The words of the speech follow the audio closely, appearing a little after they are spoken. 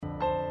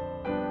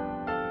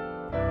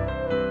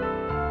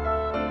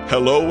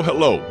Hello,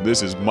 hello.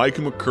 This is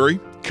Micah McCurry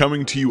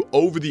coming to you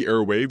over the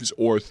airwaves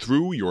or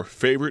through your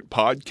favorite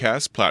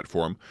podcast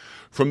platform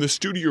from the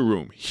studio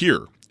room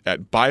here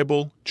at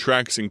Bible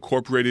Tracts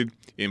Incorporated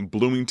in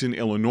Bloomington,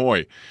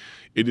 Illinois.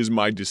 It is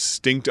my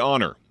distinct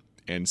honor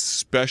and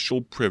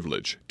special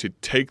privilege to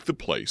take the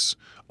place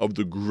of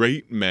the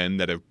great men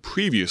that have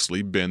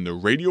previously been the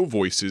radio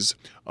voices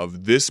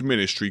of this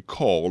ministry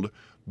called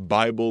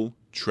Bible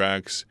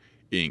Tracts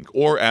Inc.,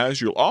 or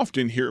as you'll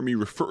often hear me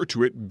refer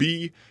to it,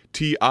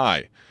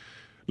 BTI.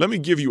 Let me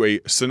give you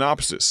a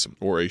synopsis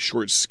or a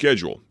short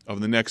schedule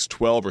of the next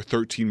 12 or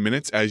 13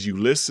 minutes as you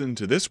listen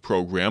to this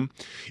program.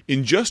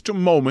 In just a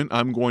moment,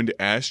 I'm going to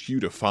ask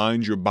you to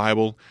find your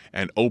Bible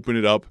and open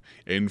it up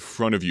in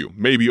front of you.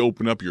 Maybe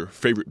open up your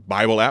favorite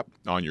Bible app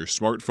on your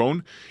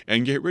smartphone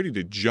and get ready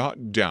to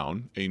jot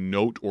down a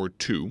note or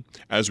two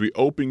as we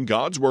open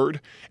God's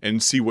Word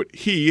and see what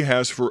He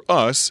has for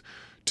us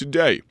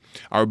today.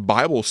 Our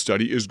Bible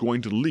study is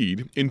going to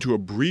lead into a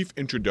brief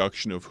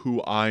introduction of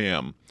who I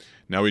am.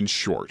 Now, in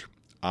short,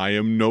 I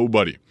am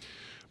nobody,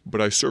 but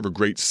I serve a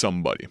great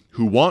somebody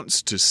who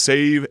wants to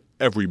save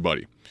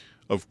everybody.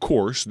 Of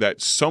course,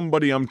 that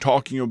somebody I'm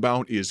talking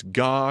about is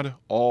God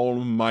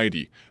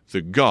Almighty,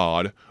 the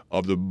God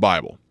of the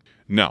Bible.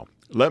 Now,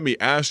 let me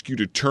ask you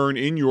to turn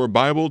in your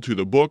Bible to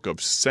the book of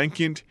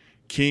 2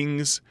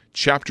 Kings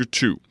chapter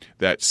 2.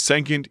 That's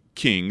 2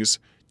 Kings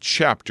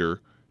chapter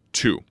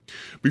 2.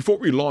 Before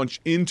we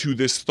launch into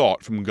this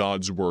thought from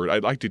God's Word,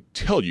 I'd like to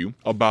tell you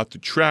about the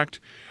tract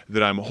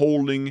that I'm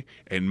holding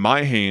in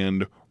my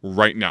hand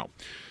right now.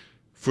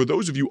 For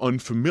those of you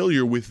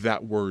unfamiliar with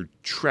that word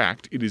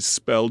tract, it is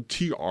spelled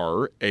T-R-A-C-T,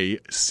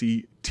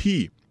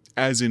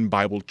 as in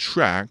Bible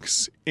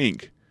Tracts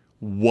Inc.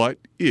 What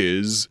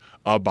is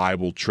a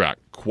Bible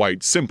tract?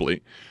 Quite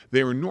simply,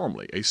 they are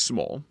normally a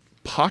small,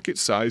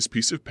 pocket-sized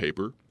piece of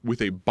paper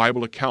with a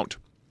Bible account,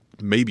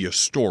 maybe a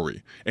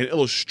story, an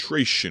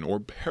illustration, or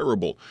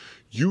parable,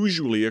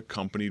 usually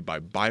accompanied by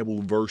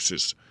Bible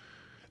verses.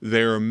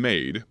 They are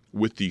made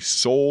with the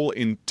sole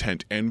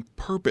intent and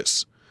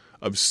purpose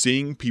of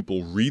seeing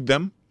people read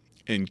them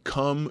and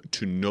come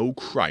to know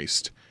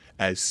Christ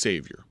as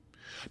Savior.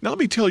 Now let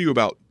me tell you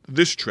about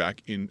this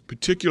tract in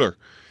particular.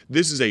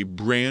 This is a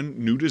brand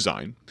new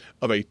design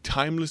of a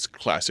timeless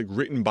classic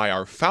written by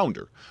our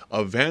founder,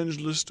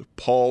 Evangelist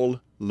Paul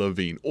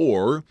Levine,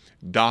 or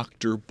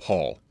Dr.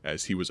 Paul,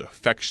 as he was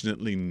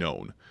affectionately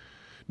known.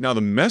 Now, the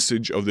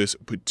message of this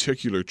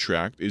particular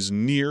tract is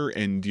near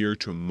and dear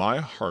to my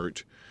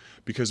heart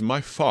because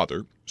my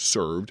father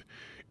served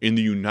in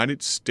the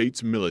United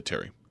States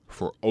military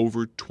for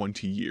over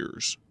 20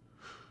 years.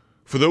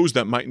 For those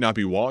that might not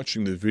be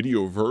watching the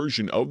video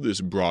version of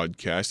this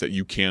broadcast that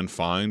you can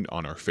find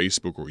on our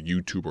Facebook or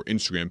YouTube or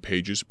Instagram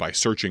pages by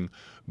searching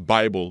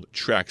Bible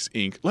Tracts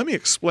Inc., let me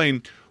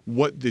explain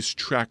what this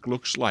tract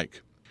looks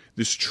like.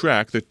 This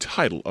tract, the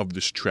title of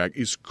this tract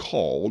is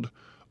called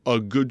A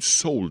Good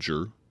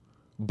Soldier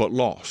But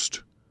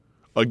Lost.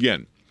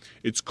 Again,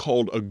 it's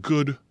called A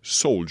Good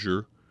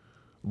Soldier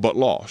But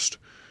Lost.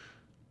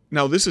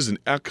 Now, this is an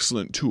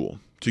excellent tool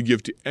to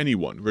give to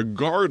anyone,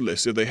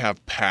 regardless if they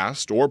have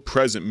past or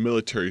present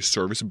military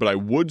service, but I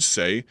would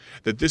say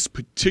that this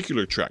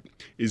particular tract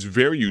is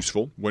very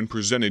useful when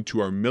presented to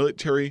our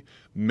military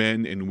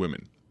men and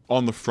women.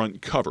 On the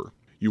front cover,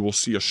 you will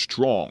see a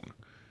strong,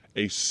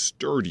 a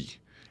sturdy,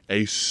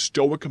 a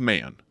stoic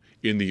man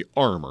in the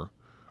armor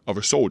of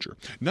a soldier.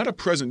 Not a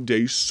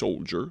present-day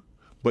soldier,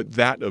 but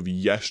that of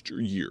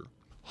yesteryear.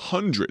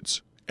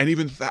 Hundreds and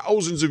even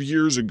thousands of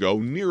years ago,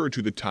 nearer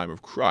to the time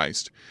of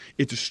Christ,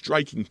 it's a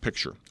striking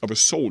picture of a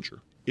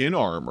soldier in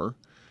armor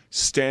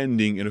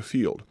standing in a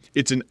field.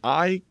 It's an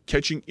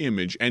eye-catching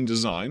image and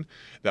design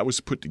that was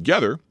put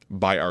together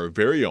by our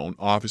very own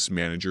office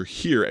manager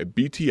here at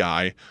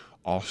BTI,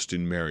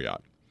 Austin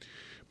Marriott.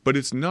 But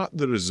it's not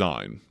the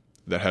design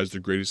that has the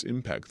greatest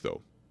impact,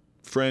 though.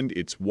 Friend,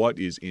 it's what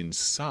is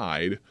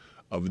inside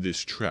of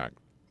this tract.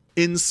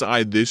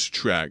 Inside this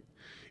tract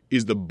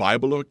is the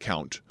Bible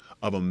account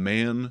of a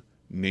man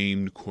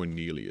named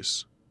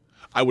Cornelius.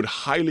 I would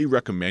highly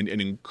recommend and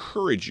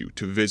encourage you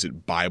to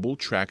visit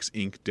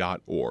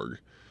BibleTractsInc.org.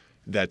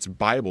 That's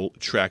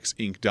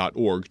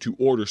BibleTractsInc.org to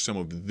order some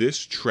of this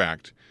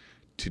tract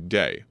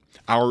today.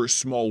 Our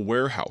small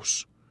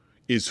warehouse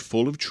is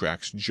full of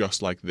tracts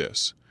just like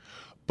this.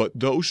 But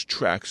those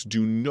tracts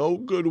do no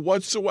good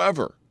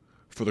whatsoever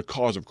for the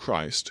cause of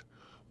Christ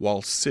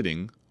while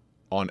sitting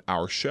on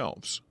our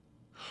shelves.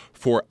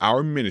 For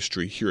our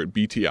ministry here at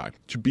BTI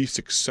to be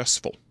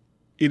successful,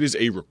 it is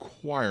a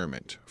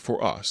requirement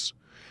for us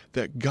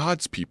that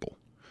God's people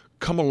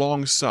come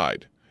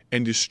alongside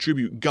and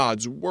distribute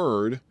God's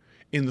Word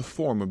in the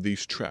form of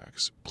these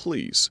tracts.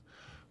 Please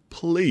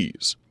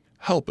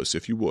help us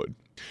if you would.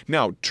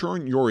 Now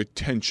turn your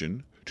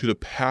attention to the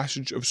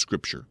passage of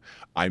Scripture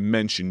I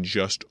mentioned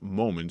just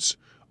moments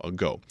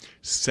ago,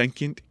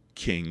 2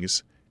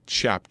 Kings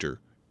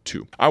chapter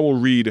 2. I will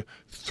read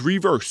 3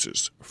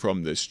 verses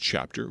from this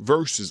chapter,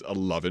 verses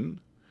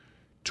 11,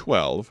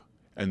 12,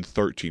 and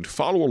 13.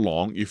 Follow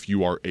along if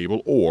you are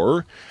able,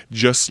 or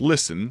just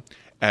listen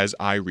as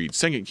I read.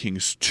 2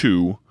 Kings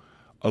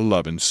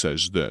 2:11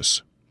 says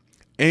this,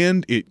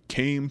 "And it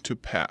came to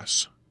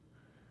pass,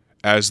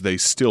 as they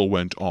still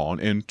went on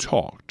and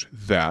talked,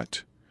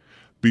 that,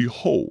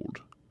 behold,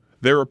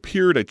 there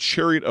appeared a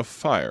chariot of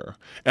fire,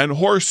 and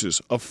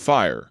horses of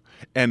fire,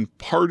 and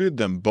parted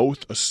them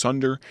both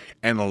asunder,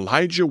 and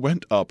Elijah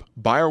went up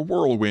by a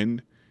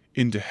whirlwind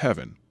into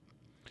heaven.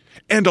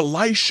 And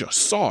Elisha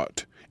saw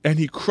it, and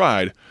he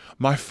cried,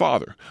 my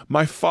father,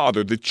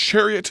 the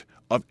chariot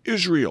of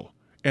Israel,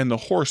 and the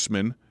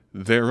horsemen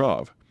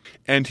thereof.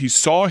 And he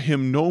saw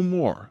him no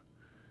more,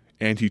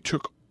 and he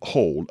took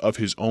hold of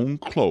his own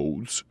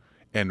clothes,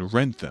 and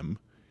rent them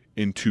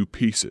in two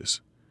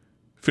pieces."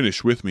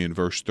 Finish with me in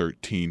verse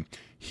 13.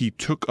 "He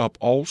took up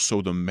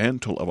also the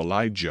mantle of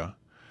Elijah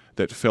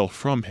that fell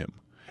from him,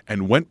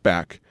 and went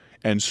back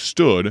and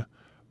stood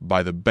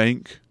by the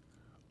bank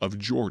of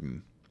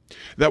Jordan."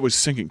 That was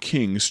 2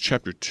 Kings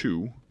chapter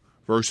 2,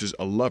 verses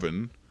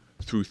 11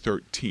 through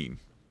 13.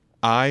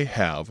 I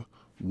have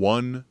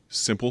one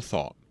simple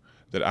thought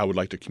that I would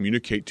like to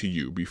communicate to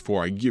you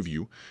before I give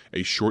you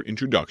a short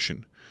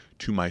introduction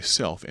to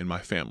myself and my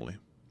family.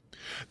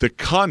 The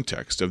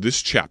context of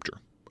this chapter,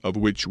 of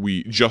which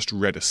we just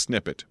read a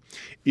snippet,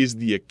 is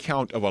the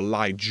account of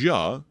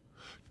Elijah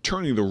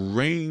turning the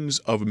reins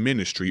of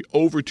ministry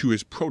over to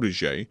his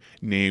protege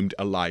named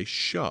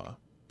Elisha.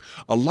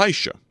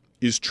 Elisha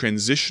is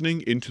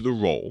transitioning into the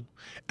role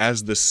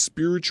as the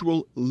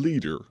spiritual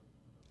leader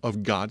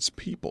of God's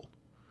people.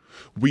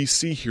 We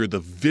see here the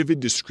vivid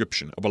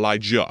description of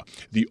Elijah,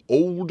 the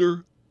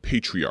older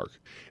patriarch,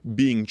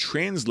 being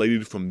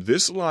translated from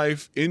this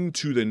life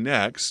into the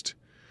next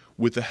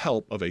with the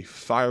help of a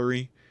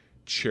fiery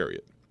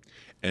chariot.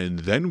 And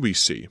then we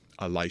see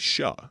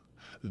Elisha,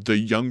 the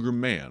younger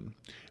man,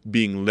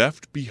 being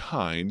left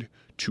behind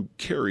to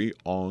carry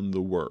on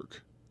the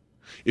work.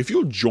 If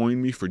you'll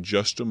join me for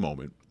just a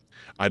moment,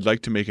 I'd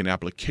like to make an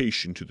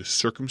application to the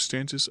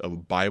circumstances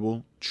of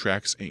Bible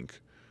Tracts Inc.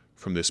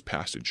 from this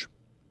passage.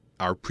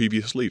 Our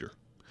previous leader,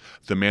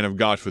 the man of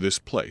God for this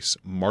place,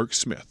 Mark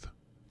Smith,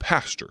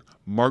 Pastor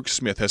Mark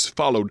Smith, has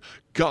followed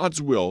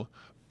God's will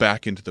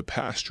back into the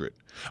pastorate.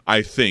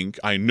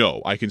 I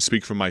know I can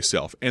speak for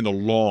myself and the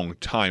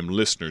long-time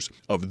listeners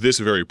of this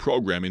very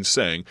program in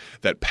saying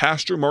that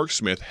Pastor Mark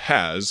Smith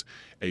has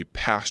a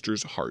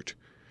pastor's heart.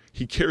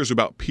 He cares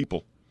about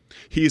people.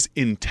 He is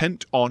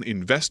intent on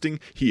investing.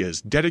 He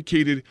is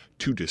dedicated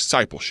to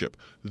discipleship,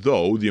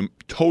 though the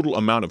total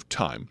amount of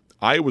time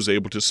I was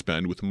able to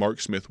spend with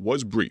Mark Smith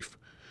was brief.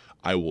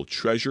 I will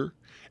treasure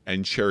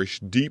and cherish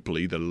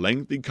deeply the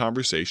lengthy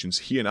conversations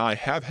he and I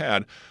have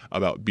had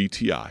about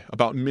BTI,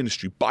 about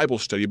ministry, Bible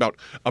study, about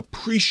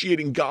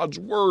appreciating God's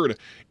Word,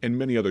 and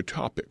many other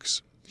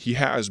topics. He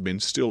has been,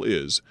 still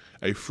is,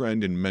 a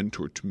friend and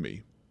mentor to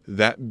me.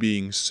 That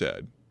being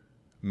said,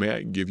 may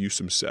I give you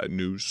some sad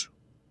news?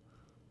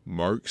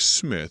 Mark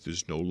Smith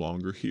is no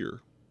longer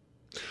here.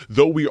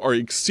 Though we are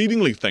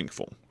exceedingly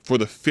thankful for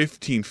the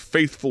 15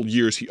 faithful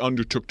years he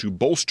undertook to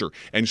bolster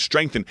and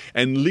strengthen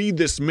and lead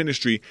this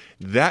ministry,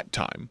 that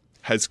time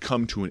has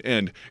come to an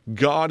end.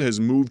 God has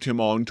moved him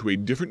on to a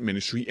different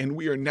ministry, and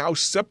we are now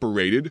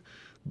separated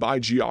by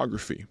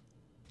geography.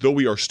 Though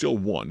we are still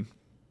one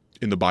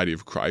in the body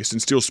of Christ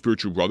and still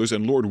spiritual brothers,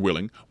 and Lord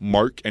willing,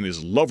 Mark and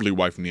his lovely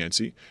wife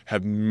Nancy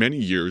have many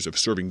years of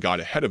serving God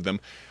ahead of them,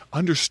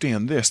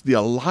 understand this: the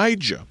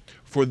Elijah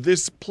for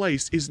this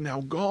place is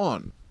now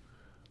gone.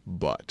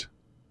 But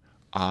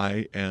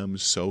I am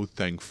so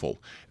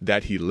thankful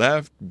that he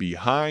left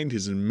behind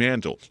his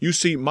mantle. You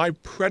see, my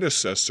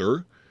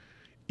predecessor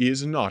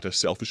is not a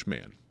selfish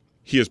man.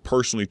 He has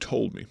personally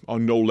told me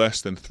on no less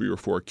than 3 or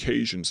 4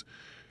 occasions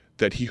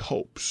that he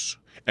hopes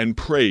and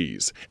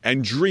prays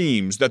and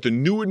dreams that the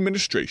new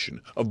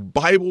administration of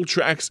Bible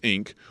Tracts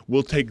Inc.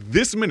 will take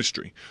this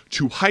ministry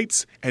to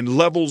heights and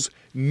levels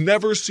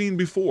never seen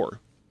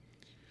before.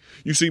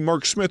 You see,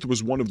 Mark Smith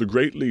was one of the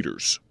great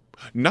leaders.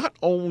 Not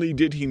only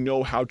did he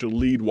know how to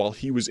lead while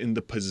he was in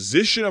the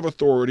position of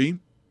authority,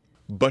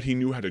 but he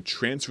knew how to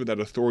transfer that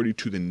authority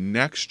to the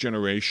next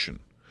generation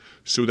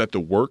so that the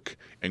work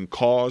and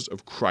cause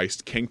of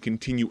Christ can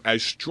continue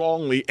as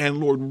strongly and,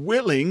 Lord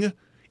willing,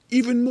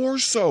 even more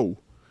so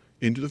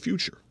into the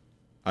future.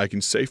 I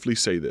can safely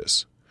say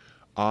this: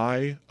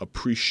 I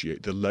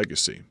appreciate the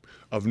legacy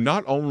of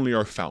not only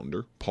our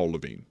founder, Paul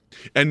Levine,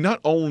 and not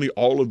only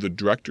all of the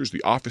directors,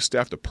 the office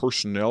staff, the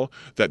personnel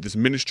that this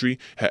ministry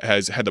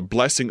has had the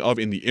blessing of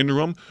in the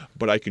interim,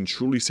 but I can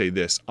truly say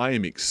this: I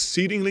am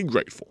exceedingly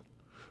grateful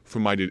for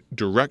my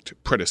direct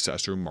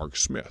predecessor, Mark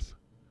Smith.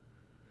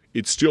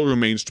 It still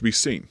remains to be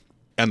seen,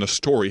 and the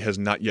story has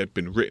not yet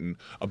been written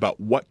about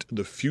what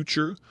the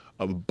future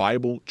of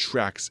Bible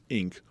Tracts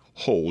Inc.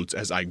 holds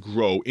as I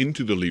grow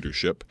into the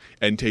leadership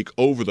and take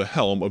over the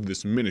helm of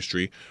this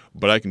ministry,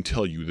 but I can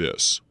tell you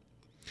this: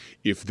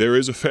 if there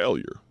is a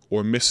failure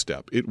or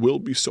misstep, it will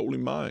be solely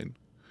mine.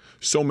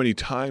 So many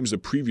times the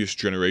previous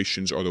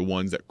generations are the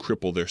ones that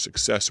cripple their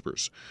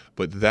successors,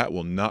 but that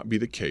will not be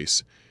the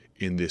case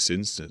in this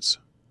instance.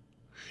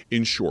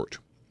 In short,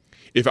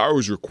 if I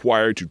was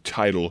required to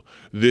title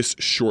this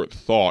short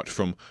thought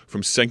from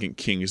 2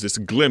 Kings, this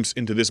glimpse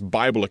into this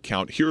Bible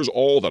account, here's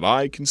all that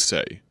I can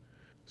say.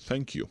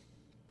 Thank you.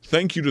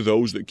 Thank you to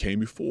those that came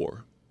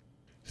before.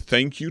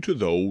 Thank you to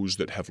those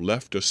that have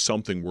left us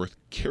something worth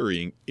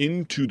carrying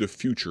into the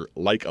future,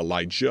 like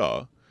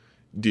Elijah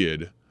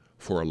did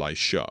for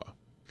Elisha.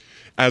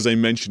 As I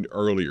mentioned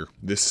earlier,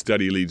 this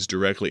study leads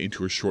directly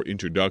into a short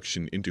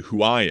introduction into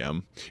who I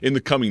am. In the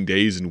coming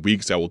days and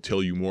weeks, I will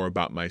tell you more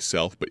about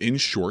myself, but in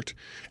short,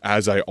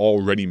 as I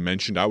already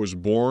mentioned, I was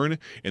born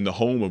in the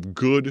home of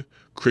good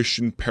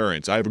Christian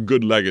parents. I have a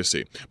good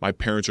legacy. My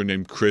parents are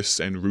named Chris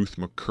and Ruth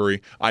McCurry.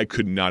 I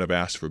could not have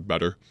asked for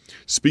better.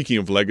 Speaking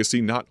of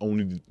legacy, not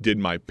only did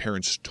my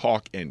parents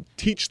talk and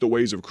teach the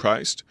ways of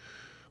Christ,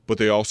 but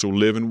they also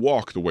live and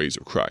walk the ways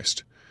of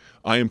Christ.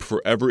 I am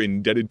forever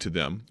indebted to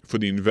them for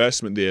the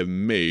investment they have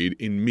made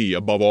in me,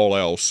 above all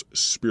else,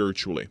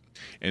 spiritually.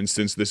 And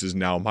since this is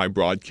now my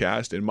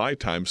broadcast and my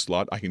time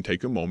slot, I can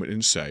take a moment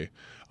and say,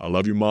 I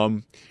love you,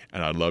 Mom,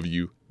 and I love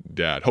you,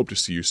 Dad. Hope to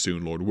see you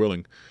soon, Lord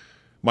willing.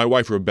 My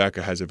wife,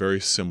 Rebecca, has a very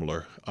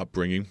similar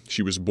upbringing.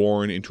 She was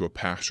born into a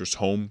pastor's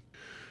home.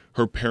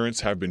 Her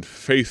parents have been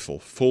faithful,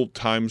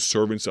 full-time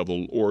servants of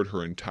the Lord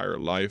her entire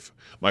life.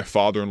 My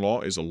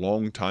father-in-law is a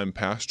long-time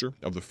pastor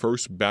of the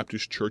First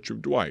Baptist Church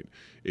of Dwight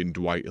in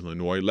Dwight,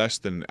 Illinois, less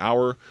than an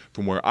hour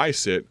from where I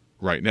sit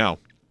right now.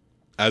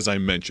 As I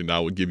mentioned, I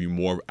will give you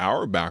more of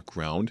our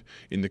background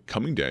in the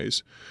coming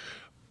days,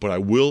 but I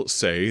will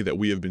say that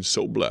we have been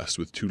so blessed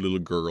with two little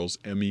girls,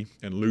 Emmy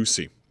and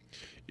Lucy.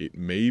 It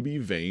may be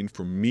vain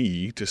for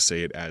me to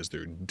say it as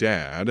their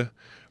dad,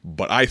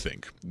 but I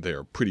think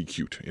they're pretty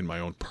cute in my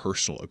own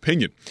personal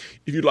opinion.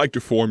 If you'd like to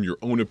form your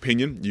own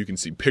opinion, you can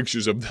see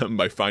pictures of them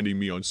by finding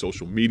me on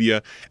social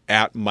media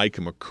at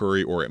Micah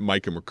McCurry or at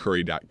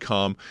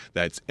micahmccurry.com.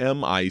 That's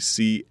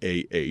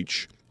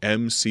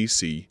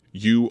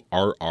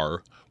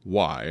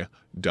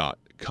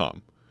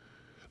MICAHMCCURRY.com.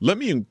 Let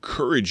me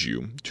encourage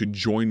you to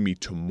join me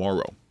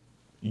tomorrow.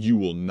 You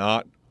will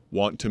not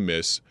want to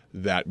miss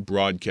that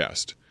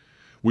broadcast.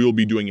 We will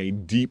be doing a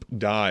deep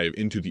dive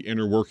into the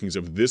inner workings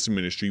of this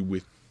ministry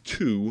with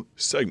two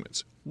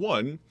segments.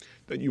 One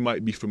that you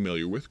might be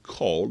familiar with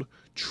called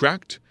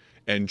Tract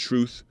and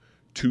Truth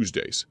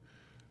Tuesdays.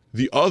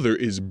 The other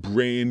is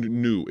brand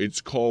new. It's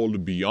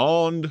called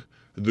Beyond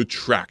the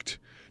Tract.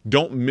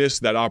 Don't miss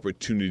that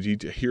opportunity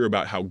to hear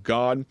about how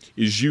God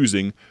is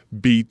using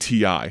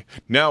BTI.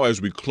 Now,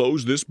 as we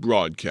close this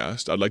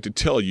broadcast, I'd like to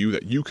tell you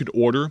that you could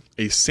order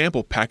a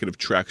sample packet of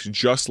tracts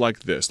just like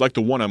this, like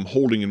the one I'm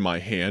holding in my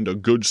hand, A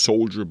Good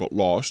Soldier But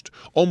Lost.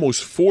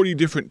 Almost 40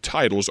 different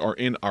titles are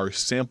in our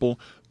sample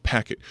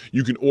packet.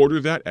 You can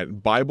order that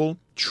at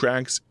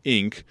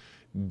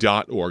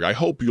BibleTractsInc.org. I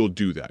hope you'll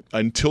do that.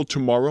 Until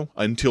tomorrow,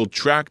 until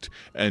Tract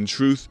and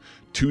Truth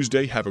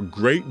Tuesday, have a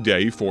great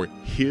day for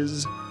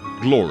His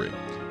glory.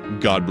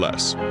 God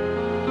bless.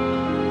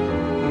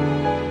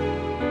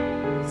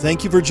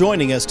 Thank you for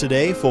joining us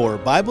today for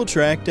Bible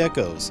Tract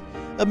Echoes,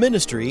 a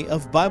ministry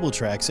of Bible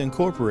Tracts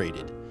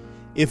Incorporated.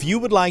 If you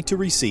would like to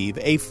receive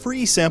a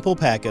free sample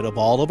packet of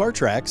all of our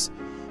tracts,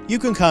 you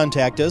can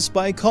contact us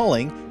by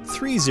calling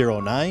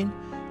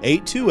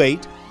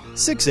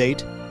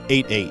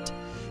 309-828-6888.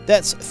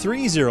 That's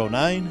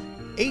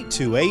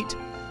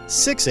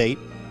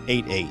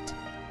 309-828-6888.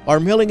 Our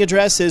mailing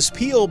address is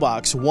P.O.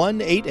 Box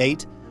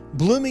 188,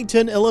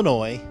 Bloomington,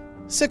 Illinois,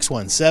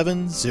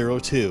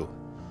 61702.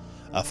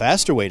 A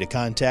faster way to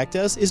contact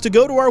us is to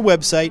go to our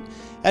website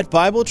at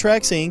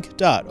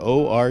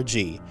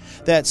BibleTractsInc.org.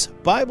 That's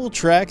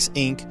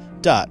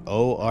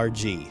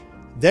BibleTractsInc.org.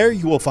 There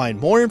you will find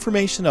more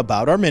information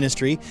about our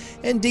ministry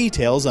and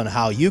details on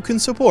how you can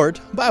support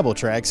Bible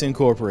Tracts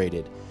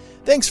Incorporated.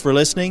 Thanks for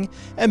listening,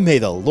 and may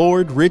the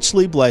Lord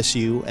richly bless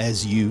you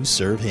as you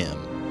serve Him.